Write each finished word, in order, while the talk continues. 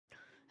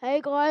Hey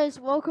guys,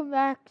 welcome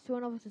back to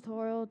another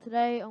tutorial.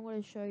 Today I'm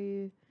going to show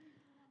you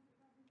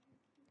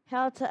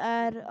how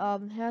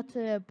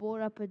to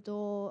board up a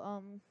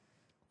door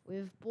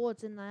with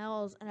boards and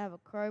nails and have a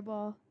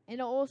crowbar. And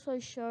I'll also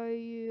show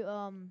you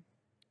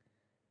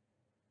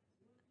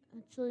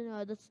actually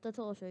no, that's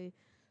all I'll show you.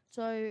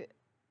 So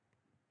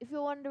if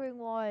you're wondering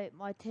why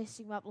my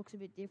testing map looks a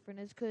bit different,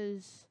 it's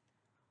because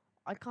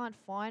I can't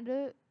find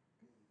it.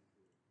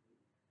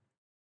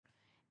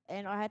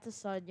 And I had to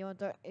say,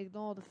 don't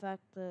ignore the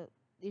fact that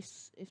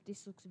if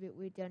this looks a bit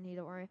weird down here,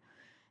 don't worry.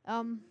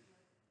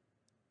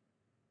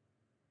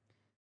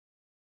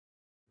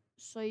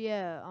 So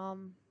yeah,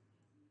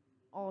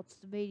 oh, it's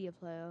the media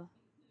player.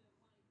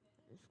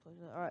 Just close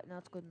it. Alright, now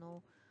it's good and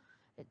normal.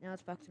 Now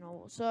it's back to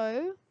normal.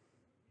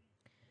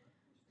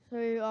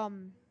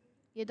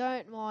 You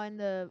don't mind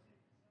the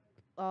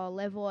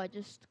level. I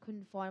just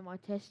couldn't find my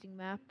testing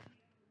map.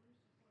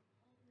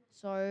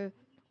 So,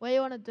 what you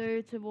want to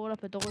do to board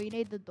up a door? You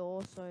need the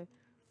door. So,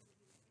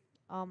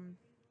 um,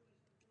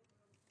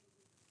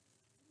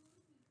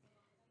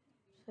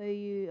 so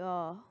you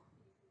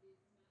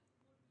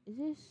is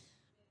this?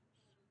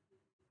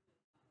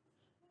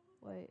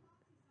 Wait,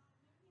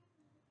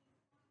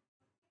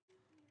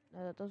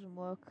 no, that doesn't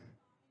work.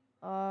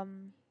 Oh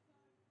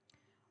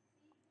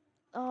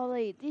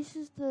wait, this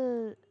is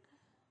the.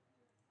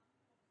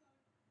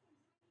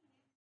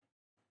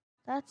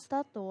 That's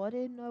that door. I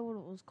didn't know what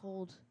it was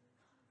called.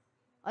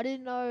 I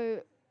didn't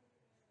know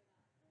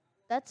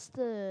that's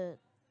the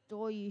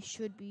door you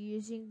should be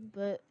using,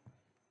 but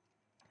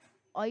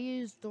I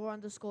use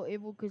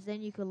door_evil because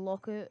then you can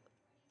lock it.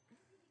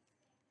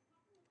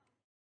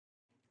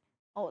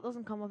 Oh, it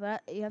doesn't come up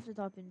that. You have to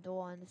type in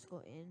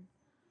door_in.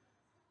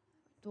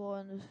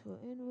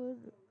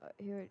 Door_inward.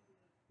 Here it.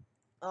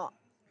 Oh,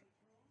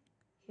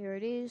 here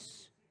it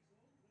is.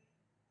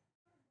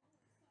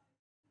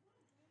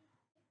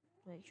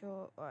 Make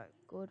sure. Alright,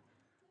 good.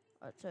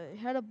 Alright, so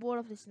how to board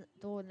up this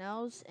door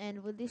nails,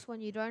 and with this one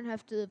you don't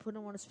have to put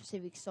them on a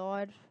specific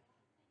side.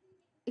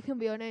 It can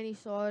be on any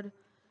side.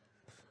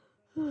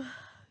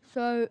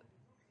 So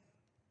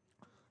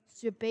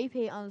it's your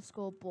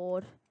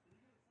BP_board,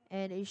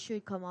 and it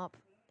should come up,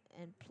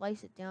 and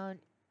place it down,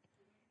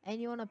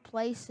 and you want to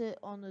place it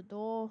on the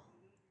door.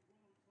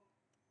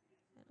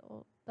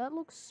 Oh, that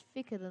looks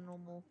thicker than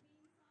normal.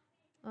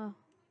 Oh,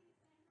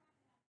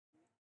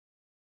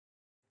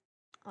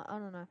 I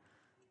don't know.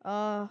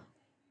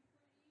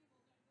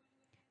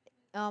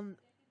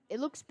 It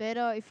looks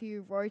better if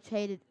you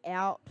rotate it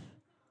out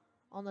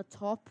on the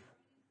top,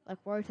 like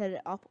rotate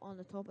it up on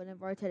the top and then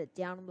rotate it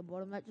down on the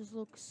bottom. That just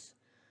looks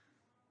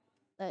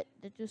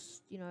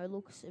looks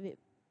a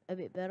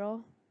bit better.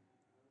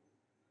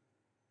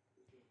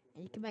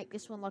 And you can make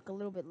this one like a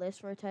little bit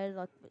less rotated,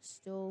 like, but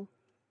still.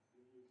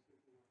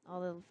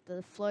 Oh,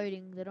 they're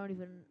floating. They don't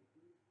even.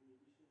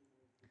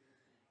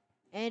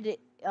 And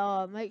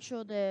make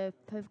sure they're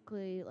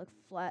perfectly like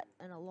flat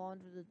and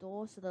aligned with the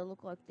door, so they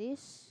look like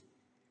this.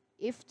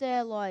 If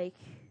they're like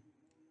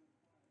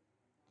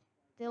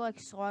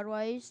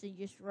sideways, then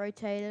just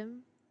rotate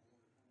them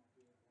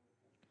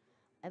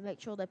and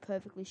make sure they're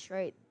perfectly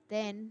straight.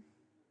 Then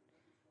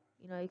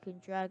you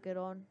can drag it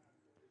on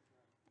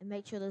and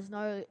make sure there's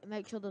not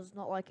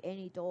like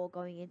any door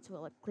going into it,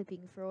 like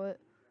clipping through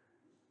it.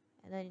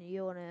 And then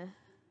you want to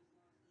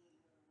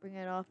bring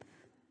it up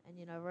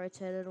and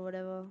rotate it or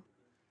whatever.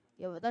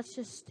 Yeah, but that's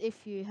just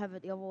if you have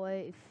it the other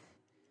way. If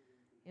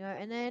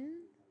and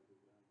then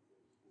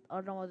I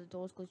don't know why the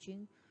door's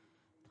glitching.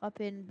 Type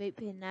in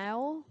BP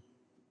nail.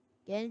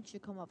 Again, it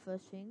should come up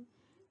first thing.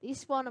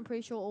 This one I'm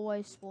pretty sure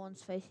always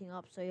spawns facing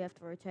up, so you have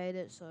to rotate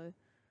it. So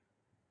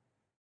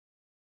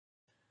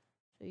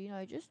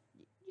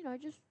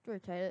just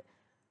rotate it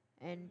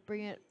and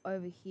bring it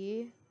over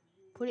here.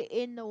 Put it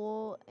in the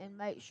wall and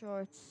make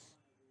sure it's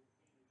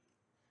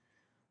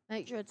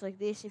like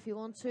this. If you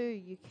want to,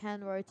 you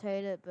can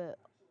rotate it, but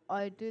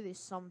I do this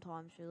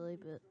sometimes really,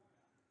 but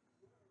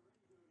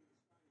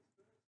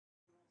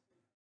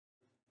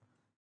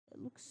it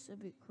looks a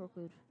bit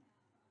crooked.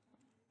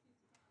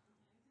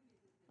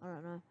 I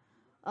don't know.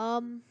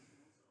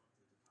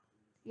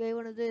 Yeah, you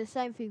want to do the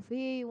same thing for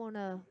here. You want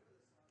to,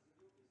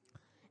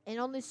 and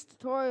on this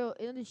tutorial,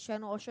 in this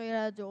channel, I'll show you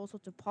how to do all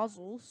sorts of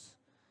puzzles,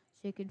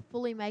 so you can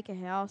fully make a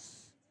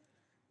house.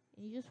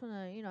 And you just want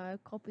to,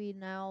 copy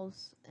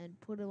nails and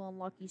put them on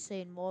like you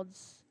see in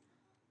mods.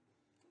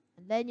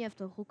 And then you have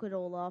to hook it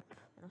all up,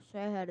 and I'll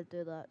show you how to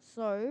do that.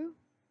 So,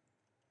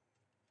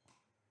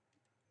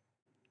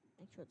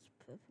 make sure it's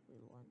perfectly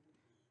aligned.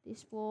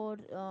 This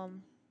board,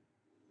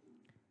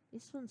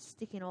 this one's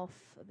sticking off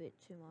a bit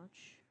too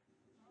much.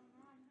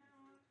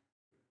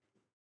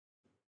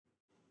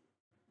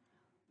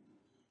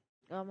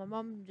 My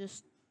mum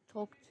just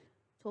talked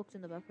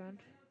in the background.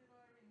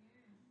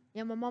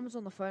 Yeah, my mum's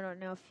on the phone right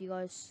now. If you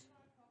guys,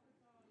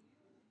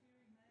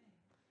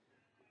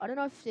 I don't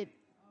know if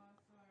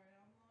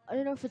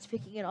it's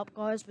picking it up,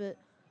 guys, but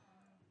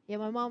yeah,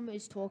 my mum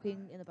is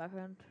talking in the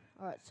background.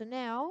 All right, so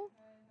now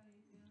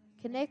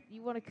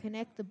you want to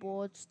connect the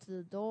boards to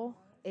the door.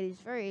 It is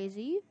very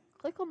easy.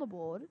 click on the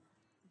board,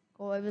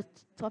 go over to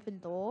type in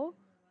door,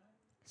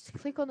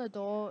 click on the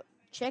door,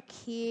 check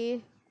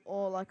here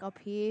or like up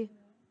here.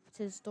 It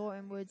says door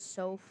inwards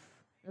self.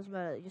 Doesn't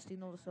matter, just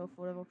ignore the self,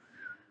 whatever.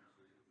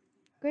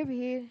 Go over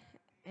here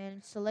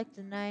and select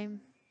the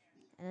name,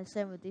 and then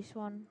same with this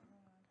one.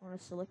 I want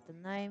to select the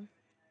name,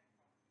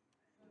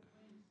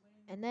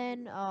 and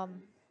then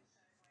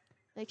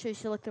make sure you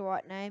select the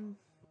right name.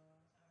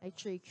 Make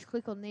sure you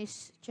click on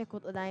this, check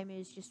what the name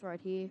is, just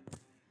right here,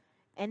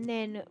 and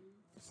then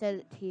set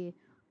it here.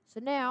 So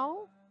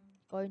now,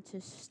 go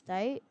into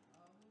state.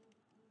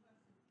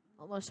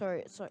 Oh no,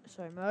 sorry,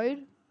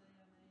 mode.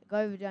 Go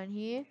over down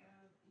here.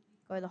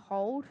 Go to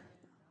hold.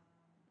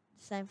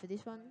 Same for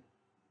this one.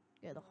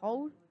 Go to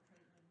hold.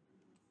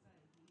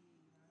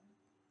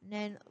 And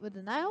then with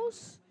the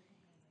nails,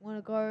 I want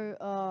to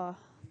go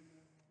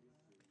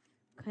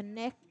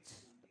connect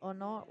or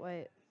not.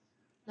 Wait,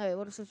 no.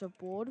 What is such a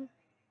board?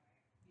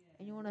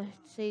 And you want to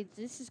see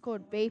this is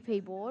called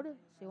BP board.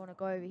 So you want to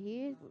go over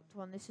here. Which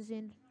one this is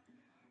in?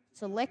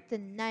 Select the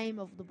name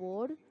of the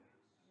board.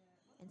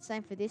 And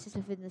same for this. It's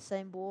within the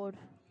same board.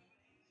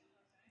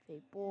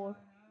 Board.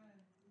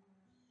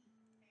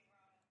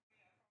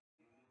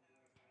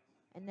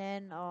 And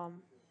then you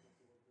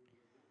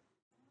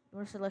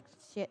want to select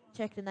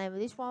check the name of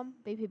this one,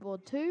 BP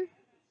board 2.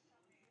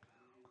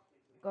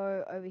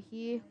 Go over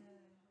here.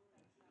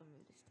 I'll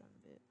move this down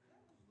a bit.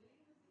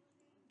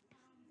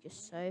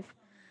 Just save.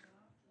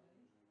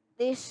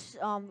 This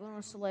I'm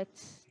gonna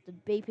select the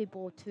BP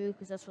board 2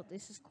 because that's what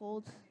this is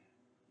called.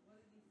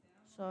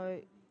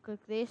 So click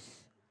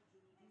this.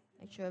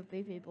 Make sure I have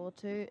BP board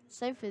 2.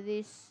 Same for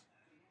this.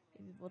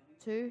 BP board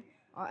 2.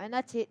 Alright, and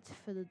that's it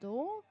for the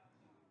door.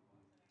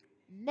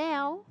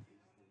 Now,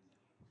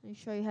 let me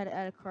show you how to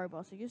add a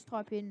crowbar. So just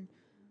type in,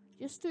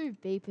 just do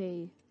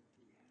BP.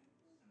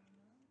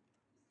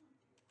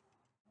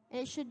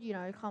 And it should,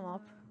 come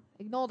up.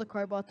 Ignore the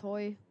crowbar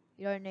toy.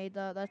 You don't need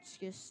that. That's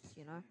just,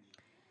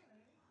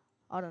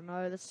 I don't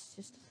know. That's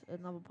just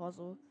another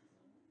puzzle.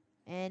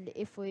 And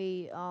if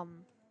we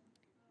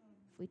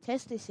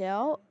test this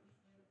out,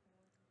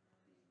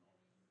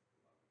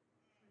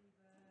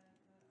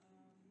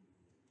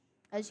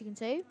 as you can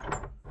see,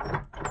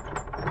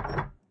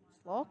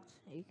 it's locked.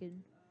 You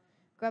can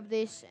grab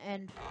this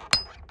and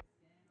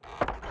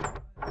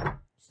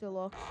still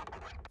locked.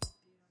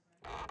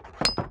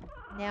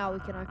 Now we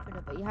can open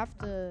it, but you have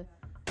to,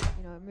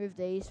 remove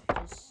these,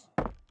 which is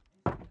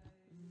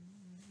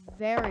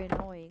very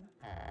annoying.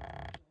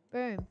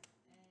 Boom.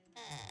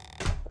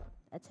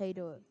 That's how you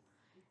do it.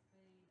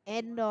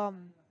 And now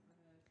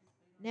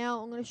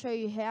I'm gonna show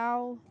you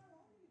how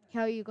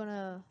you're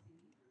gonna,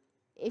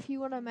 if you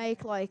wanna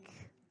make like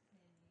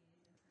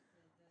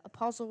a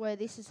puzzle where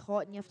this is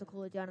hot and you have to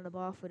cool it down in the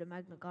bath with a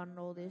magnet gun and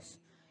all this.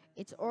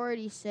 It's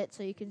already set,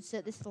 so you can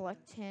set this to like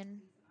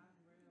 10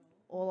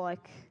 or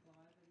like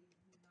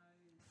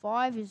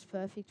 5 is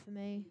perfect for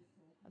me.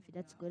 I think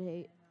that's a good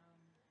heat.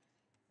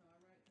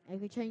 And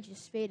if you change the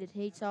speed, it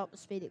heats up. The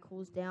speed, it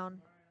cools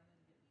down.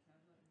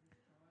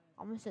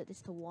 I'm gonna set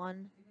this to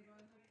 1,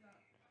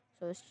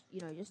 so it's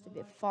just a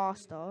bit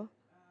faster.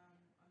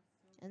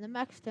 And the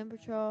max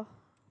temperature,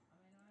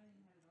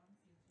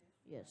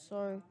 yeah.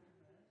 So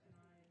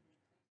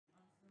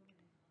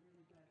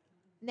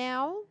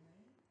now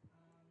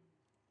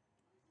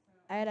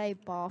add a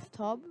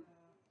bathtub.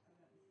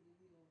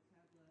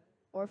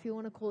 Or if you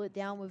want to cool it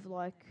down with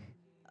like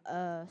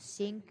a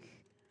sink,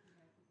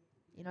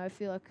 if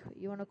you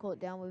you want to cool it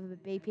down with a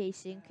BP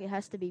sink, it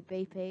has to be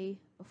BP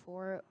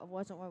before it,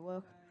 otherwise it won't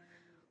work.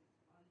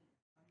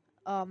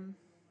 I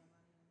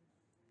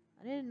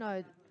didn't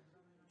know.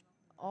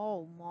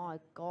 Oh my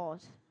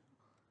god.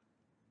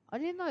 I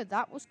didn't know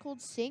that was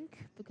called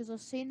sink because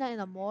I've seen that in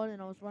a mod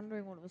and I was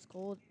wondering what it was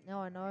called.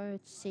 Now I know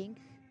it's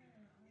sink.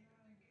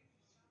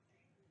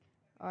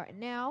 Alright,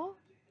 now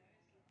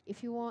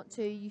if you want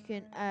to, you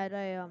can add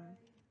a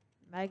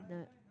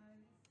magnet.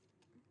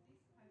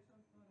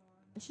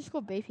 It's just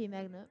called BP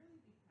magnet.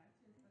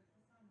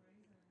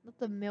 Not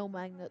the mill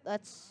magnet.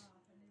 That's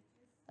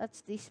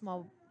this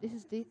mob.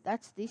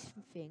 That's this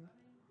thing.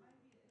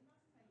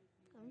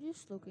 I'm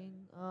just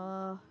looking.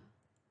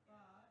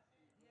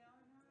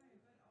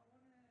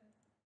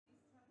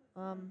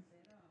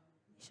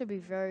 It should be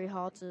very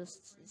hard to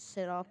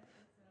set up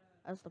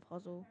as the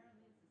puzzle.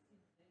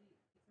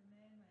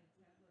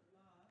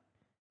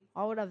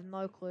 I would have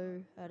no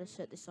clue how to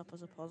set this up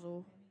as a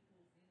puzzle.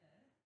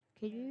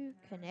 Can you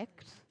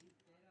connect?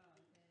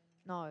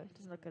 No,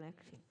 there's no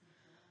connection.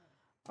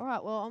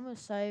 Alright, well, I'm going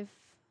to save.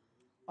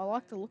 I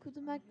like the look of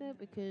the magnet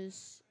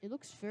because it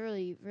looks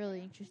really,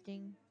 really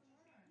interesting.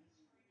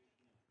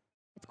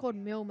 It's called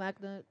mill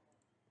magnet.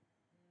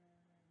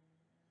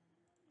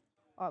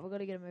 Alright, we've got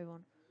to get a move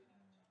on.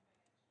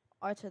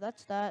 Alright, so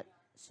that's that.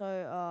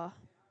 So,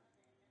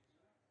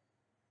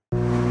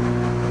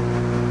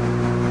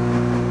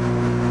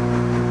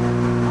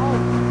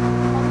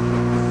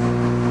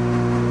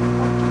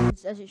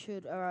 as it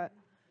should. Alright.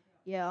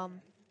 Yeah,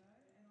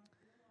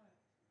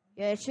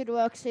 yeah, it should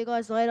work. See you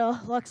guys later.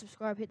 Like,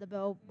 subscribe, hit the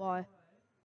bell. Bye.